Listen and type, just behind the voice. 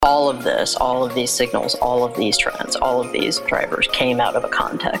all of this, all of these signals, all of these trends, all of these drivers came out of a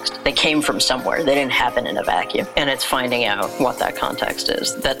context. They came from somewhere. They didn't happen in a vacuum. And it's finding out what that context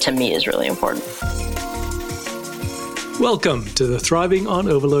is. That, to me, is really important. Welcome to the Thriving on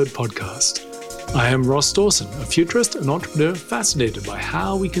Overload podcast. I am Ross Dawson, a futurist and entrepreneur fascinated by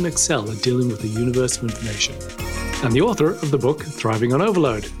how we can excel at dealing with the universe of information, and the author of the book Thriving on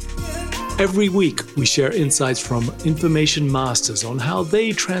Overload. Every week, we share insights from information masters on how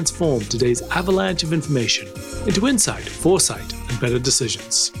they transform today's avalanche of information into insight, foresight, and better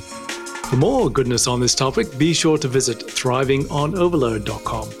decisions. For more goodness on this topic, be sure to visit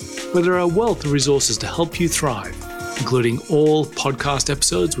thrivingonoverload.com, where there are a wealth of resources to help you thrive, including all podcast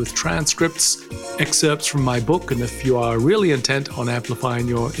episodes with transcripts, excerpts from my book, and if you are really intent on amplifying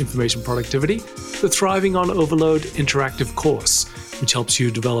your information productivity, the Thriving on Overload interactive course, which helps you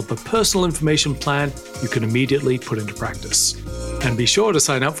develop a personal information plan you can immediately put into practice. And be sure to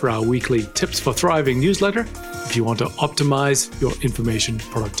sign up for our weekly Tips for Thriving newsletter if you want to optimize your information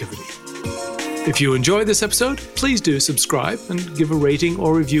productivity. If you enjoy this episode, please do subscribe and give a rating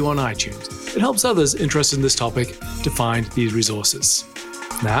or review on iTunes. It helps others interested in this topic to find these resources.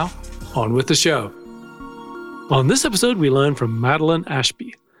 Now, on with the show. On this episode, we learn from Madeline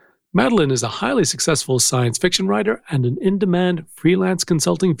Ashby. Madeline is a highly successful science fiction writer and an in-demand freelance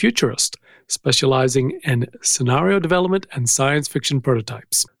consulting futurist, specializing in scenario development and science fiction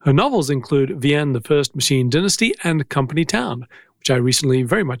prototypes. Her novels include Vienne, the First Machine Dynasty, and Company Town, which I recently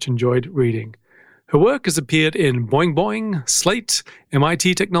very much enjoyed reading. Her work has appeared in Boing Boing, Slate,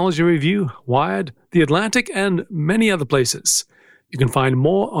 MIT Technology Review, Wired, The Atlantic, and many other places. You can find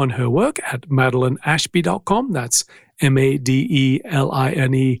more on her work at madelineashby.com. That's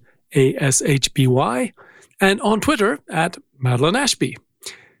MADELINEASHBY, and on Twitter at Madeline Ashby.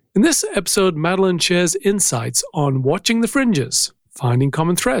 In this episode, Madeline shares insights on watching the fringes, finding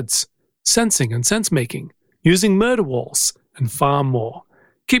common threads, sensing and sense-making, using murder walls, and far more.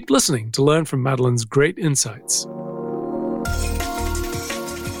 Keep listening to learn from Madeline's great insights.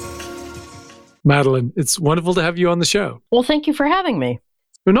 Madeline, it's wonderful to have you on the show. Well, thank you for having me.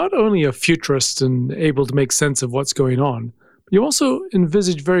 You're not only a futurist and able to make sense of what's going on, but you also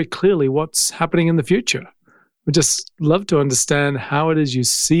envisage very clearly what's happening in the future. We'd just love to understand how it is you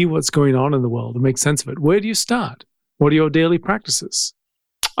see what's going on in the world and make sense of it. Where do you start? What are your daily practices?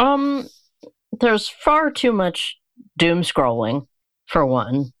 There's far too much doom scrolling, for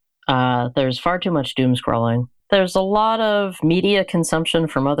one. There's far too much doom scrolling. There's a lot of media consumption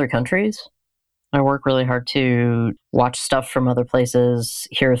from other countries. I work really hard to watch stuff from other places,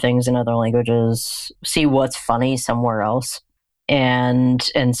 hear things in other languages, see what's funny somewhere else, and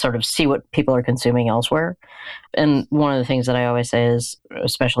sort of see what people are consuming elsewhere. And one of the things that I always say is,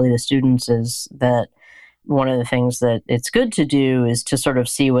 especially to students, is that one of the things that it's good to do is to sort of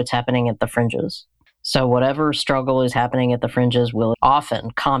see what's happening at the fringes. So whatever struggle is happening at the fringes will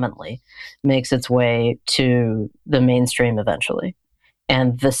often, commonly, makes its way to the mainstream eventually.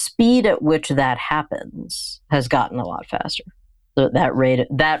 And the speed at which that happens has gotten a lot faster. That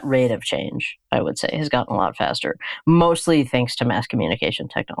rate of change, I would say, has gotten a lot faster, mostly thanks to mass communication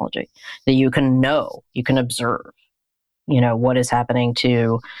technology, that you can observe, what is happening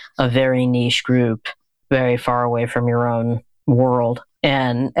to a very niche group very far away from your own world,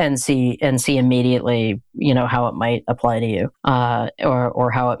 and see immediately, how it might apply to you,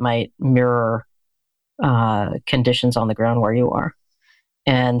 or how it might mirror conditions on the ground where you are.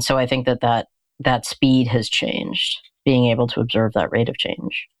 And so I think that speed has changed. Being able to observe that rate of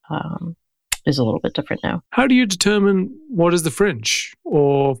change is a little bit different now. How do you determine what is the fringe,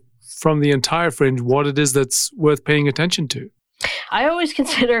 or from the entire fringe, what it is that's worth paying attention to? I always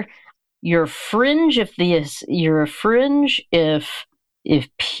consider you're a fringe if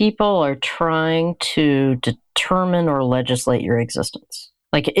people are trying to determine or legislate your existence.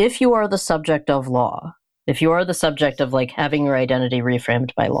 Like if you are the subject of law, if you are the subject of having your identity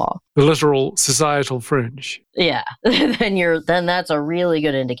reframed by law, the literal societal fringe, yeah, then that's a really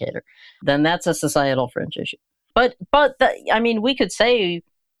good indicator. Then that's a societal fringe issue. But we could say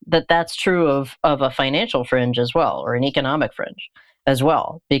that that's true of a financial fringe as well, or an economic fringe as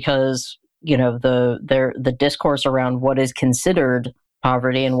well, because the discourse around what is considered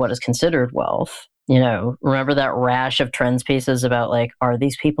poverty and what is considered wealth. Remember that rash of trends pieces about are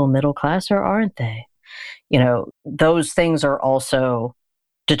these people middle class or aren't they? Those things are also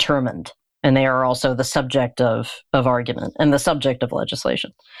determined, and they are also the subject of argument and the subject of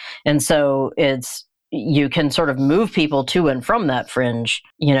legislation. And so you can sort of move people to and from that fringe,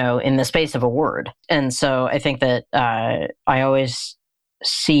 in the space of a word. And so I think that I always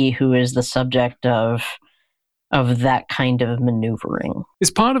see who is the subject of of that kind of maneuvering.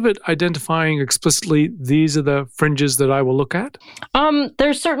 Is part of it identifying explicitly, these are the fringes that I will look at?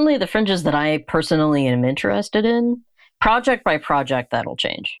 There's certainly the fringes that I personally am interested in. Project by project, that'll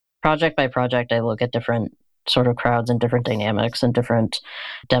change. Project by project, I look at different sort of crowds and different dynamics and different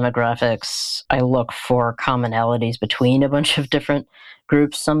demographics. I look for commonalities between a bunch of different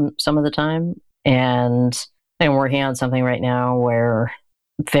groups some of the time. And I'm working on something right now where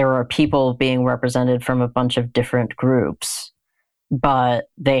there are people being represented from a bunch of different groups, but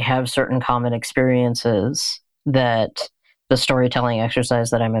they have certain common experiences that the storytelling exercise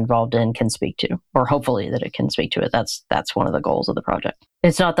that I'm involved in can speak to, or hopefully that it can speak to it. That's one of the goals of the project.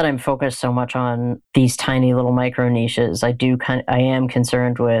 It's not that I'm focused so much on these tiny little micro niches. I am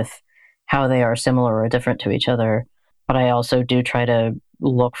concerned with how they are similar or different to each other, but I also do try to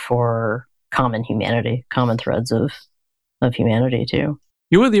look for common humanity, common threads of humanity too.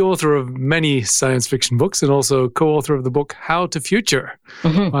 You are the author of many science fiction books and also co-author of the book How to Future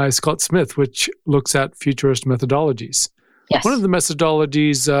by Scott Smith, which looks at futurist methodologies. Yes. One of the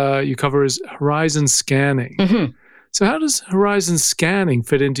methodologies you cover is horizon scanning. So how does horizon scanning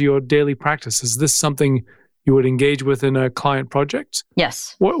fit into your daily practice? Is this something you would engage with in a client project?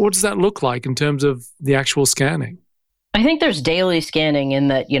 Yes. What does that look like in terms of the actual scanning? I think there's daily scanning in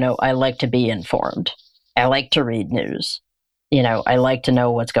that, I like to be informed. I like to read news. I like to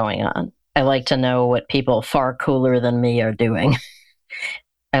know what's going on. I like to know what people far cooler than me are doing.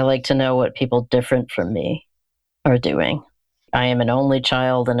 I like to know what people different from me are doing. I am an only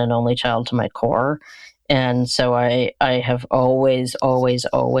child and an only child to my core. And so I have always, always,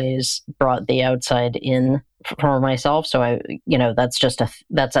 always brought the outside in for myself. So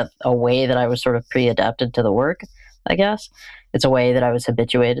that's a way that I was sort of pre-adapted to the work, I guess. It's a way that I was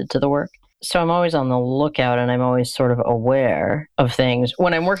habituated to the work. So I'm always on the lookout and I'm always sort of aware of things.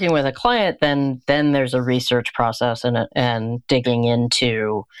 When I'm working with a client, then there's a research process and digging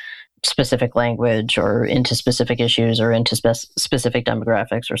into specific language or into specific issues or into specific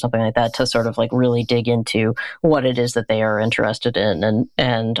demographics or something like that to sort of like really dig into what it is that they are interested in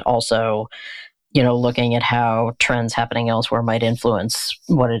and also, looking at how trends happening elsewhere might influence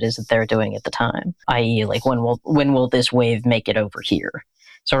what it is that they're doing at the time, i.e. like when will this wave make it over here?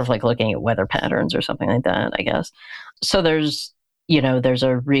 Sort of like looking at weather patterns or something like that, I guess. So there's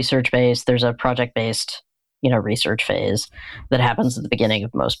a research-based, there's a project-based, research phase that happens at the beginning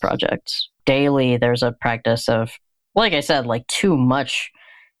of most projects. Daily, there's a practice of, like I said, like too much,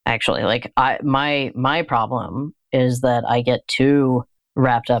 actually. Like my problem is that I get too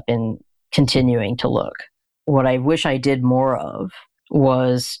wrapped up in continuing to look. What I wish I did more of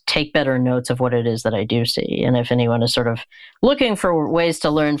was take better notes of what it is that I do see. And if anyone is sort of looking for ways to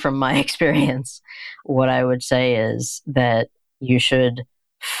learn from my experience, what I would say is that you should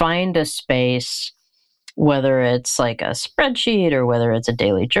find a space, whether it's like a spreadsheet or whether it's a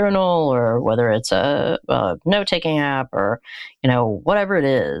daily journal or whether it's a note-taking app or, whatever it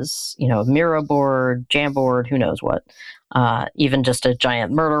is, Miro board, Jamboard, who knows what, even just a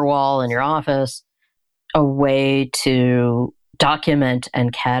giant murder wall in your office, a way to document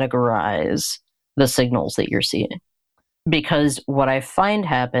and categorize the signals that you're seeing. Because what I find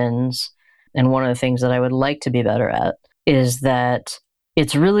happens, and one of the things that I would like to be better at, is that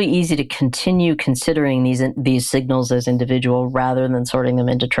it's really easy to continue considering these signals as individual rather than sorting them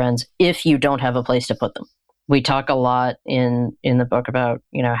into trends if you don't have a place to put them. We talk a lot in the book about,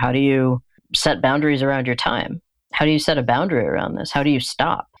 how do you set boundaries around your time? How do you set a boundary around this? How do you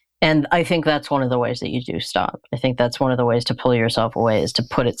stop? And I think that's one of the ways that you do stop. I think that's one of the ways to pull yourself away is to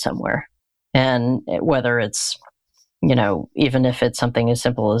put it somewhere. And whether it's, even if it's something as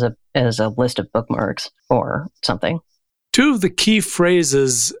simple as a list of bookmarks or something. Two of the key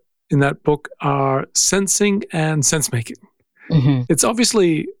phrases in that book are sensing and sense-making. Mm-hmm. It's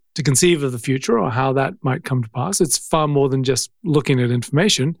obviously to conceive of the future or how that might come to pass. It's far more than just looking at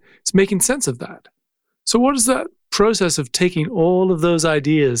information. It's making sense of that. So what is that process of taking all of those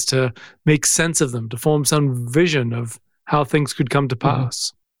ideas to make sense of them, to form some vision of how things could come to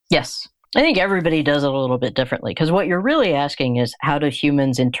pass? Yes. I think everybody does it a little bit differently because what you're really asking is how do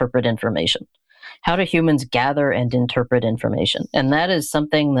humans interpret information? How do humans gather and interpret information? And that is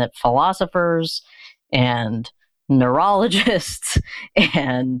something that philosophers and neurologists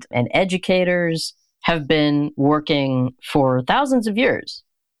and educators have been working for thousands of years,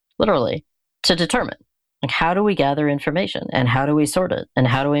 literally, to determine. Like, how do we gather information and how do we sort it and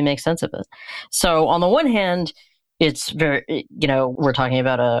how do we make sense of it? So on the one hand, it's very, we're talking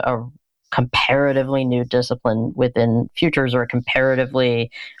about a comparatively new discipline within futures or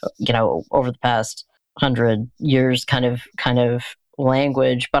comparatively, over the past 100 years kind of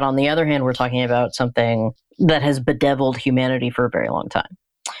language. But on the other hand, we're talking about something that has bedeviled humanity for a very long time.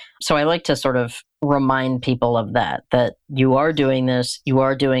 So I like to sort of remind people of that you are doing this, you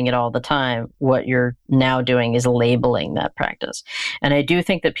are doing it all the time. What you're now doing is labeling that practice. And I do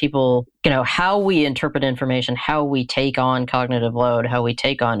think that people, how we interpret information, how we take on cognitive load, how we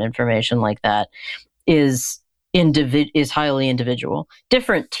take on information like that is highly individual.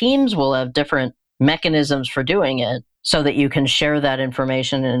 Different teams will have different mechanisms for doing it so that you can share that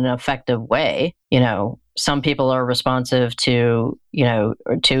information in an effective way. Some people are responsive to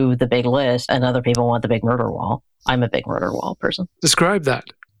the big list, and other people want the big murder wall. I'm a big murder wall person. Describe that.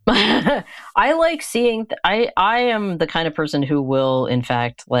 I like seeing, I am the kind of person who will, in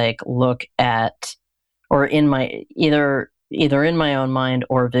fact, look at, or in my, either in my own mind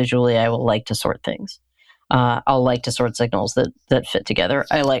or visually, I will like to sort things. I'll like to sort signals that fit together.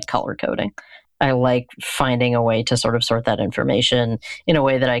 I like color coding. I like finding a way to sort of sort that information in a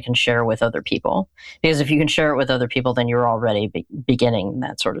way that I can share with other people. Because if you can share it with other people, then you're already beginning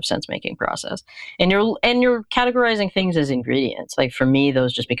that sort of sense-making process. And you're categorizing things as ingredients. Like for me,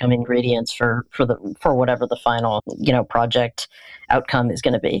 those just become ingredients for whatever the final, project outcome is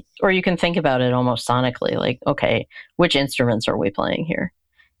going to be. Or you can think about it almost sonically, like, okay, which instruments are we playing here?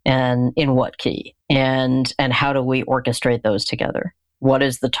 And in what key? And how do we orchestrate those together? What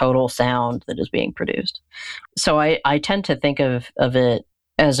is the total sound that is being produced? So I tend to think of it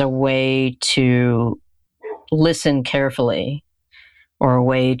as a way to listen carefully, or a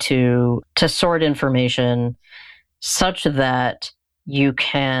way to sort information such that you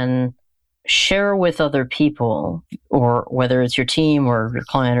can share with other people, or whether it's your team or your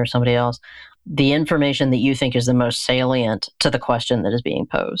client or somebody else, the information that you think is the most salient to the question that is being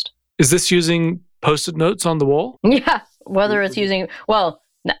posed. Is this using Post-it notes on the wall? Yeah. Whether it's using,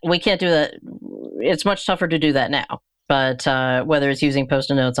 we can't do that. It's much tougher to do that now. But whether it's using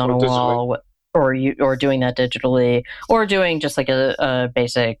Post-it notes on a wall, or doing that digitally, or doing just like a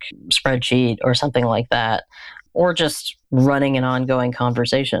basic spreadsheet or something like that, or just running an ongoing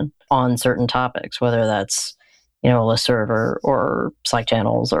conversation on certain topics, whether that's a listserv or Slack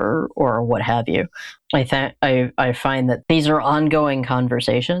channels or what have you. I find that these are ongoing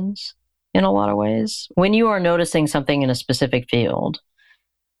conversations. In a lot of ways, when you are noticing something in a specific field,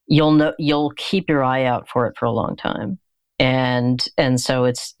 you'll keep your eye out for it for a long time, and so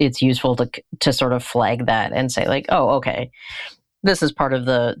it's useful to sort of flag that and say, like, oh, okay, this is part of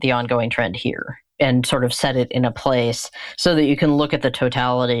the ongoing trend here, and sort of set it in a place so that you can look at the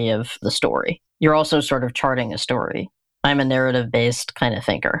totality of the story. You're also sort of charting a story. I'm a narrative-based kind of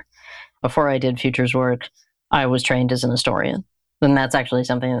thinker. Before I did futures work, I was trained as an historian. And that's actually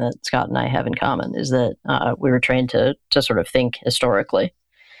something that Scott and I have in common, is that we were trained to sort of think historically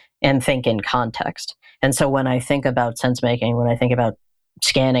and think in context. And so when I think about sense-making, when I think about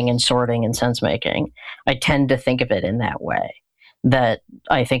scanning and sorting and sense-making, I tend to think of it in that way, that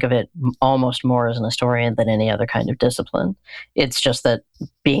I think of it almost more as an historian than any other kind of discipline. It's just that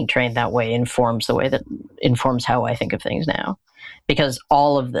being trained that way informs how I think of things now. Because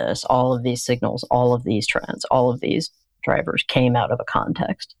all of these signals, all of these trends, all of these drivers came out of a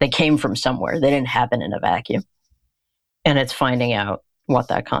context. They came from somewhere. They didn't happen in a vacuum. And it's finding out what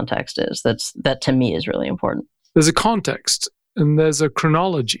that context is. That to me is really important. There's a context and there's a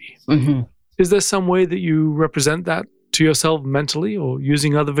chronology. Mm-hmm. Is there some way that you represent that to yourself mentally, or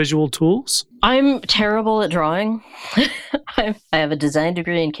using other visual tools? I'm terrible at drawing. I have a design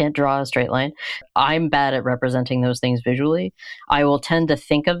degree and can't draw a straight line. I'm bad at representing those things visually. I will tend to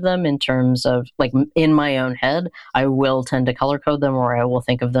think of them in terms of, like, in my own head, I will tend to color code them, or I will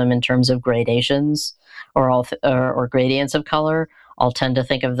think of them in terms of gradations or gradients of color. I'll tend to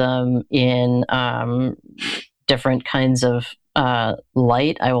think of them in different kinds of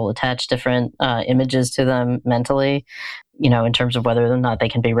light. I will attach different images to them mentally, in terms of whether or not they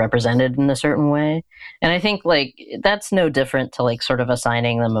can be represented in a certain way. And I think, like, that's no different to, like, sort of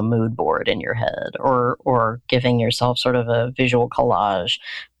assigning them a mood board in your head, or giving yourself sort of a visual collage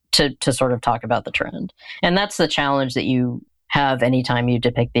to sort of talk about the trend. And that's the challenge that you have anytime you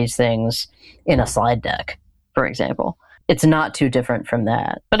depict these things in a slide deck, for example. It's not too different from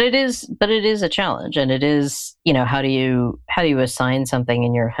that, but it is a challenge. And it is, how do you assign something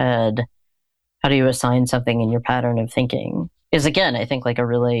in your head? How do you assign something in your pattern of thinking is, again, I think, like, a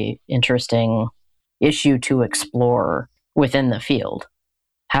really interesting issue to explore within the field.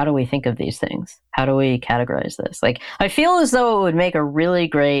 How do we think of these things? How do we categorize this? Like, I feel as though it would make a really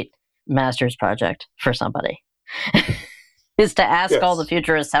great master's project for somebody is to ask all the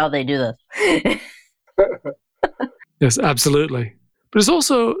futurists how they do this. Yes, absolutely. But it's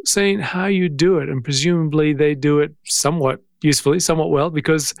also saying how you do it, and presumably they do it somewhat usefully, somewhat well,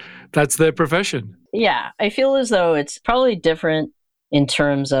 because that's their profession. Yeah, I feel as though it's probably different in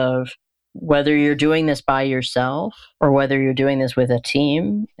terms of whether you're doing this by yourself or whether you're doing this with a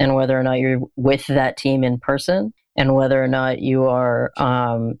team, and whether or not you're with that team in person, and whether or not you are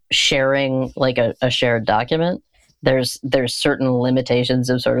sharing like a shared document. There's certain limitations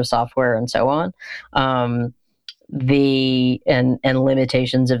of sort of software and so on, and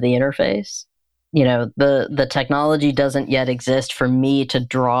limitations of the interface. You know, the technology doesn't yet exist for me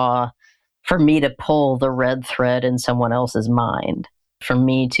to pull the red thread in someone else's mind, for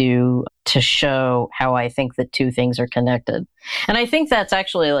me to show how I think the two things are connected. And I think that's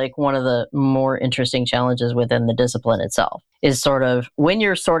actually like one of the more interesting challenges within the discipline itself, is sort of when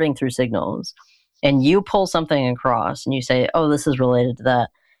you're sorting through signals and you pull something across and you say, oh, this is related to that,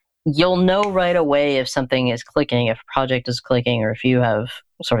 you'll know right away if something is clicking, if a project is clicking, or if you have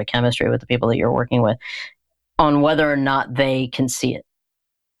sort of chemistry with the people that you're working with, on whether or not they can see it,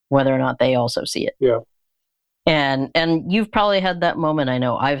 whether or not they also see it. Yeah. And you've probably had that moment. I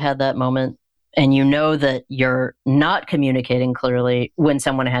know I've had that moment. And you know that you're not communicating clearly when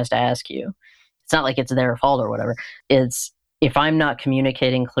someone has to ask you. It's not like it's their fault or whatever. It's, if I'm not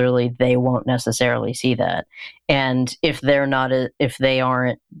communicating clearly, they won't necessarily see that. And if they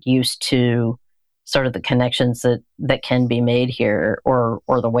aren't used to sort of the connections that can be made here, or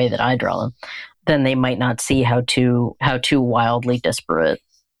the way that I draw them, then they might not see how two wildly disparate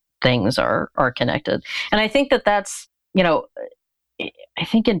things are connected. And I think that's, you know, I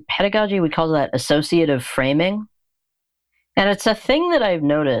think in pedagogy we call that associative framing. And it's a thing that I've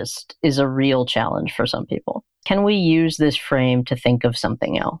noticed is a real challenge for some people. Can we use this frame to think of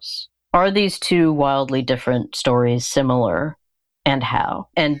something else? Are these two wildly different stories similar, and how?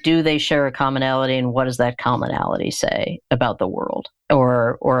 And do they share a commonality, and what does that commonality say about the world,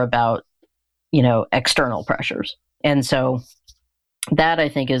 or about, you know, external pressures? And so that, I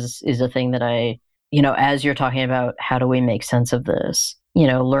think, is a thing that I, you know, as you're talking about how do we make sense of this, you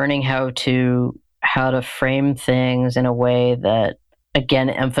know, learning how to frame things in a way that, again,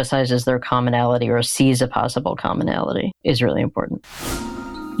 emphasizes their commonality or sees a possible commonality is really important.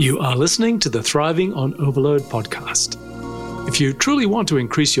 You are listening to the Thriving on Overload podcast. If you truly want to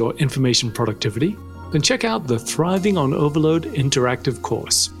increase your information productivity, then check out the Thriving on Overload interactive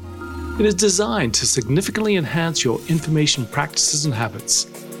course. It is designed to significantly enhance your information practices and habits,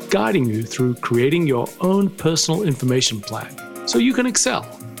 guiding you through creating your own personal information plan so you can excel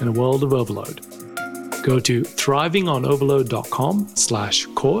in a world of overload. Go to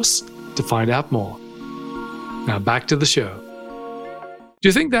thrivingonoverload.com/course to find out more. Now back to the show. Do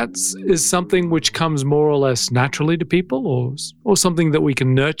you think that is something which comes more or less naturally to people, or something that we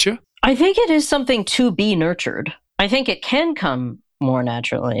can nurture? I think it is something to be nurtured. I think it can come more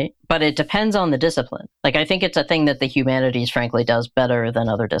naturally, but it depends on the discipline. Like, I think it's a thing that the humanities, frankly, does better than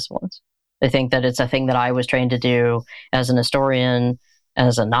other disciplines. I think that it's a thing that I was trained to do as an historian,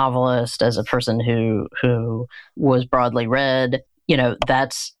 as a novelist, as a person who was broadly read. You know,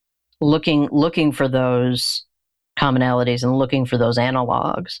 that's looking for those commonalities and looking for those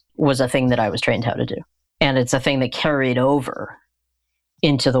analogs was a thing that I was trained how to do. And it's a thing that carried over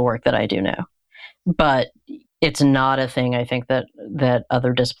into the work that I do now. But it's not a thing, I think, that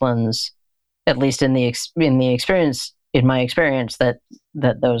other disciplines, at least in my experience, that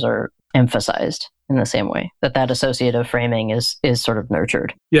those are emphasized in the same way, that associative framing is sort of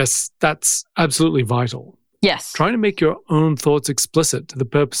nurtured. Yes, that's absolutely vital. Yes. Trying to make your own thoughts explicit to the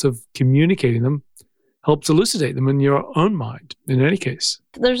purpose of communicating them helps elucidate them in your own mind, in any case.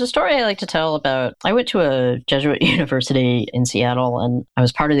 There's a story I like to tell about, I went to a Jesuit university in Seattle, and I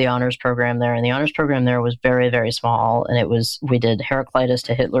was part of the honors program there, and the honors program there was very, very small, and we did Heraclitus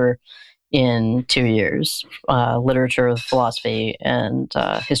to Hitler in 2 years, literature, philosophy, and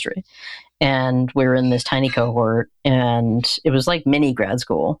history. And we were in this tiny cohort, and it was like mini grad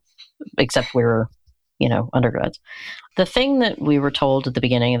school, except we were, you know, undergrads. The thing that we were told at the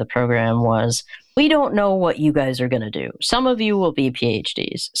beginning of the program was, we don't know what you guys are going to do. Some of you will be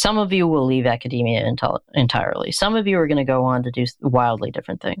PhDs. Some of you will leave academia entirely. Some of you are going to go on to do wildly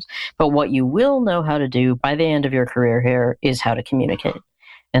different things. But what you will know how to do by the end of your career here is how to communicate.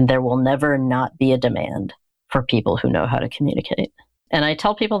 And there will never not be a demand for people who know how to communicate. And I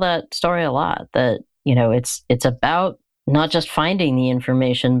tell people that story a lot, that, you know, it's about not just finding the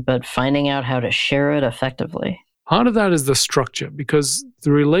information, but finding out how to share it effectively. Part of that is the structure, because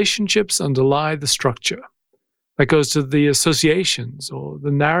the relationships underlie the structure. That goes to the associations, or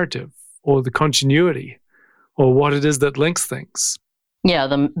the narrative, or the continuity, or what it is that links things. Yeah,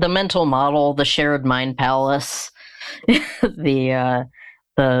 the mental model, the shared mind palace, the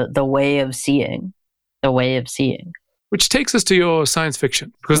way of seeing. Which takes us to your science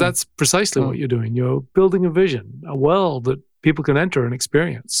fiction, because that's precisely what you're doing. You're building a vision, a world that people can enter and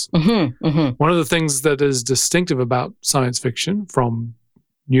experience. One of the things that is distinctive about science fiction from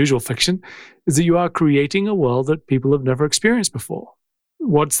usual fiction is that you are creating a world that people have never experienced before.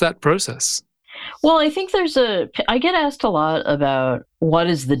 What's that process? Well, I think I get asked a lot about what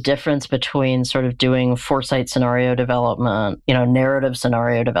is the difference between sort of doing foresight scenario development, narrative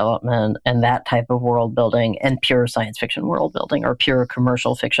scenario development, and that type of world building, and pure science fiction world building or pure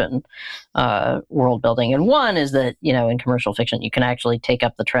commercial fiction world building. And one is that, in commercial fiction, you can actually take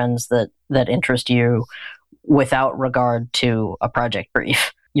up the trends that interest you without regard to a project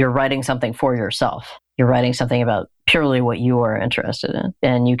brief. You're writing something for yourself. You're writing something about purely what you are interested in,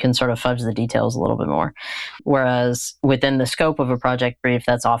 and you can sort of fudge the details a little bit more. Whereas within the scope of a project brief,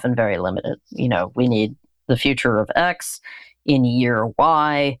 that's often very limited. We need the future of X in year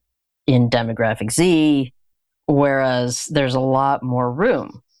Y, in demographic Z, whereas there's a lot more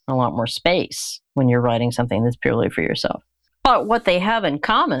room, a lot more space when you're writing something that's purely for yourself. But what they have in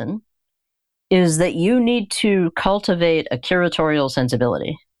common is that you need to cultivate a curatorial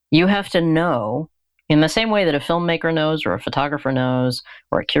sensibility. You have to know, in the same way that a filmmaker knows, or a photographer knows,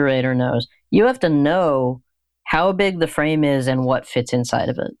 or a curator knows, you have to know how big the frame is and what fits inside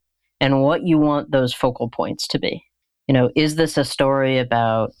of it, and what you want those focal points to be. Is this a story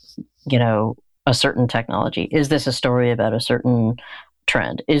about, a certain technology? Is this a story about a certain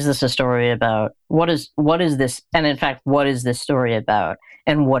trend? Is this a story about what is this? And in fact, what is this story about?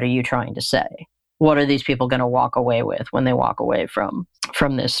 And what are you trying to say? What are these people going to walk away with when they walk away from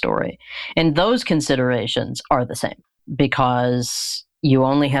this story? And those considerations are the same, because you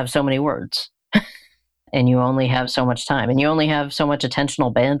only have so many words and you only have so much time, and you only have so much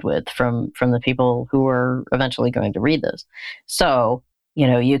attentional bandwidth from the people who are eventually going to read this. So,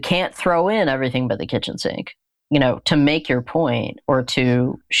 you can't throw in everything but the kitchen sink. To make your point or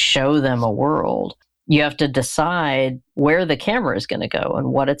to show them a world, you have to decide where the camera is going to go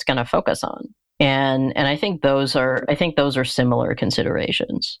and what it's going to focus on. And I think those are similar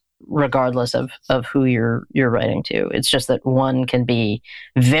considerations, regardless of who you're writing to. It's just that one can be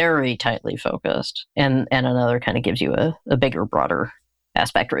very tightly focused, and another kind of gives you a bigger, broader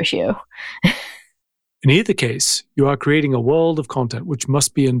aspect ratio. In either case, you are creating a world of content which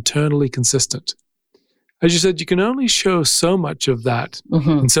must be internally consistent. As you said, you can only show so much of that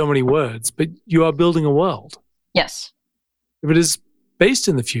in so many words, but you are building a world. Yes. If it is based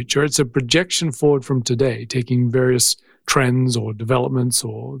in the future, it's a projection forward from today, taking various trends or developments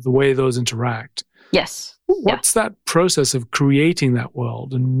or the way those interact. Yes. What's that process of creating that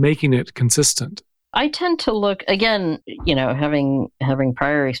world and making it consistent? I tend to look, again, having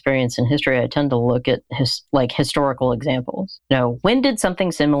prior experience in history, I tend to look at historical examples. When did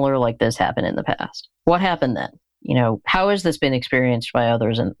something similar like this happen in the past? What happened then? How has this been experienced by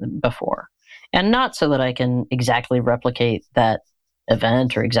others before? And not so that I can exactly replicate that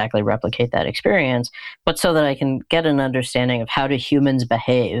event or exactly replicate that experience, but so that I can get an understanding of how do humans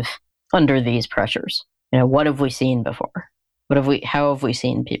behave under these pressures. What have we seen before? How have we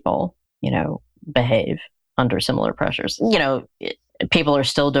seen people, behave under similar pressures? People are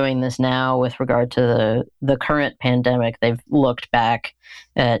still doing this now with regard to the current pandemic. They've looked back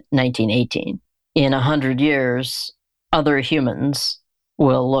at 1918. In 100 years, other humans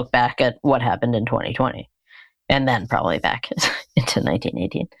will look back at what happened in 2020, and then probably back into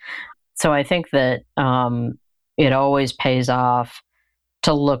 1918. So I think that it always pays off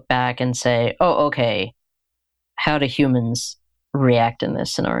to look back and say, oh, okay, how do humans react in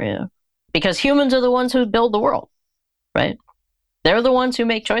this scenario? Because humans are the ones who build the world, right? They're the ones who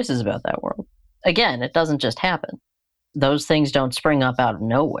make choices about that world. Again, it doesn't just happen. Those things don't spring up out of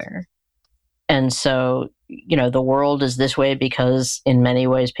nowhere. And so, the world is this way because in many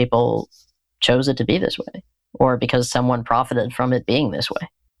ways people chose it to be this way, or because someone profited from it being this way.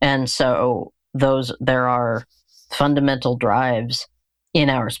 And so there are fundamental drives in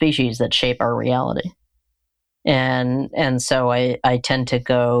our species that shape our reality. And so I tend to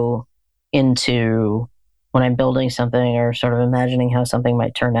go into, when I'm building something or sort of imagining how something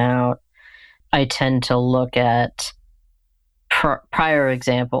might turn out, I tend to look at prior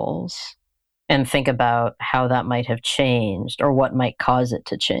examples and think about how that might have changed, or what might cause it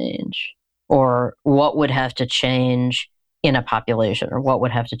to change, or what would have to change in a population, or what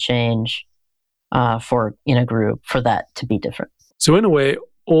would have to change in a group for that to be different. So in a way,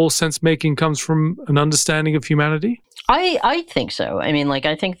 all sense making comes from an understanding of humanity? I think so. I mean,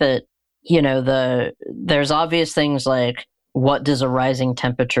 I think that, there's obvious things like, what does a rising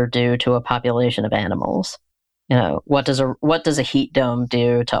temperature do to a population of animals? What does a heat dome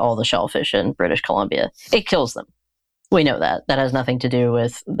do to all the shellfish in British Columbia? It kills them. We know that. That has nothing to do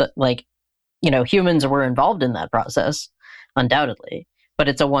with, humans were involved in that process, undoubtedly, but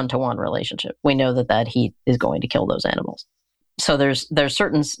it's a one-to-one relationship. We know that heat is going to kill those animals. So there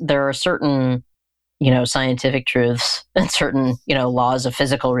are certain, scientific truths and certain, laws of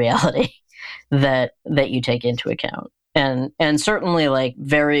physical reality that you take into account. And certainly, like,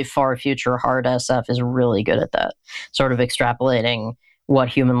 very far future hard SF is really good at that, sort of extrapolating what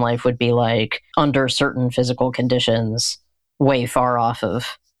human life would be like under certain physical conditions way far off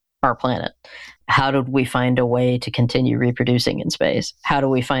of our planet. How did we find a way to continue reproducing in space? How do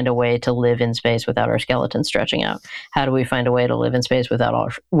we find a way to live in space without our skeleton stretching out? How do we find a way to live in space without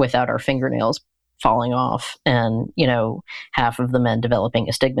our fingernails falling off and, half of the men developing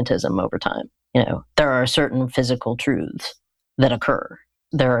astigmatism over time? There are certain physical truths that occur.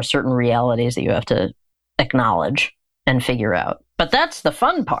 There are certain realities that you have to acknowledge and figure out. But that's the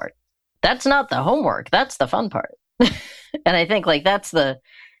fun part. That's not the homework. That's the fun part. And I think, like, that's the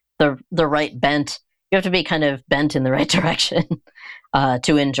right bent. You have to be kind of bent in the right direction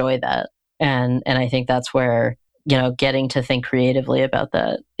to enjoy that. And I think that's where, getting to think creatively about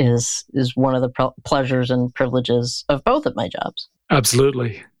that is one of the pleasures and privileges of both of my jobs.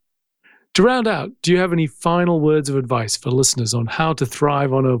 Absolutely. To round out, do you have any final words of advice for listeners on how to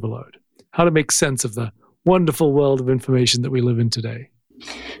thrive on overload? How to make sense of the wonderful world of information that we live in today?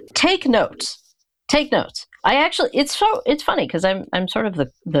 Take notes. Take notes. It's funny because I'm sort of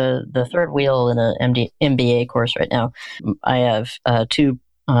the third wheel in an MBA course right now. I have two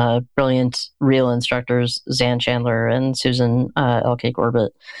brilliant real instructors, Zan Chandler and Susan L.K.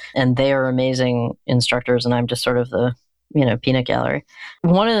 Corbett, and they are amazing instructors, and I'm just sort of the peanut gallery.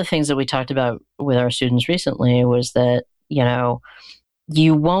 One of the things that we talked about with our students recently was that,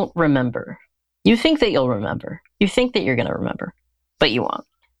 you won't remember. You think that you'll remember. You think that you're going to remember, but you won't.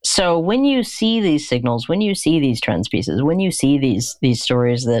 So when you see these signals, when you see these trends pieces, when you see these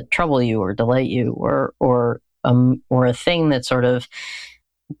stories that trouble you or delight you, or a thing that sort of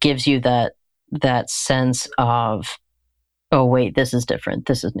gives you that sense of, oh wait, this is different,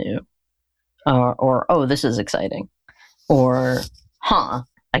 this is new, or oh, this is exciting, or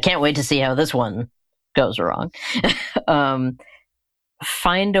I can't wait to see how this one goes wrong.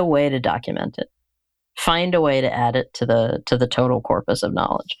 Find a way to document it. Find a way to add it to the total corpus of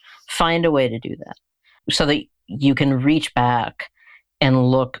knowledge. Find a way to do that so that you can reach back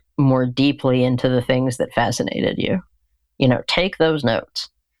and look more deeply into the things that fascinated you. Take those notes.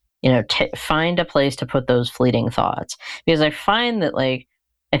 Find a place to put those fleeting thoughts. Because I find that, like,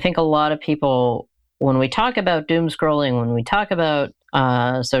 I think a lot of people, when we talk about doom scrolling, when we talk about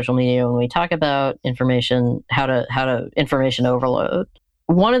social media, when we talk about information, how to information overload,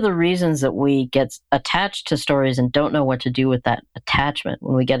 one of the reasons that we get attached to stories and don't know what to do with that attachment,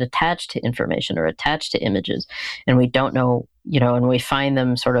 when we get attached to information or attached to images, and we don't know, and we find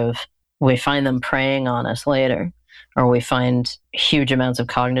them preying on us later, or we find huge amounts of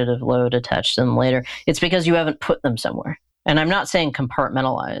cognitive load attached to them later, it's because you haven't put them somewhere. And I'm not saying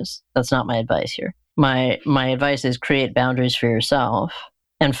compartmentalize. That's not my advice here. My advice is create boundaries for yourself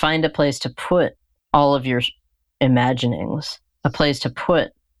and find a place to put all of your imaginings, a place to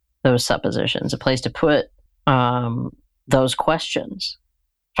put those suppositions, a place to put those questions.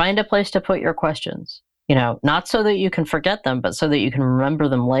 Find a place to put your questions, not so that you can forget them, but so that you can remember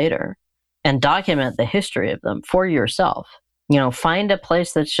them later and document the history of them for yourself. Find a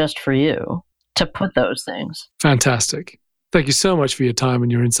place that's just for you to put those things. Fantastic. Thank you so much for your time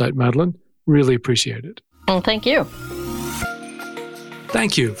and your insight, Madeline. Really appreciate it. Well, thank you.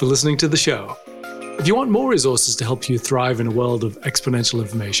 Thank you for listening to the show. If you want more resources to help you thrive in a world of exponential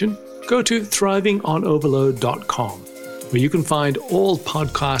information, go to thrivingonoverload.com, where you can find all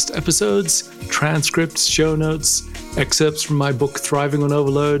podcast episodes, transcripts, show notes, excerpts from my book, Thriving on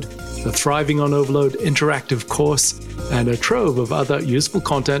Overload, the Thriving on Overload interactive course, and a trove of other useful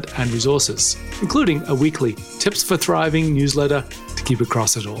content and resources, including a weekly Tips for Thriving newsletter to keep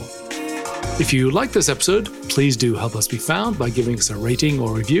across it all. If you like this episode, please do help us be found by giving us a rating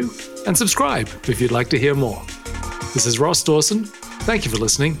or review, and subscribe if you'd like to hear more. This is Ross Dawson. Thank you for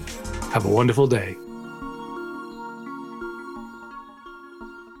listening. Have a wonderful day.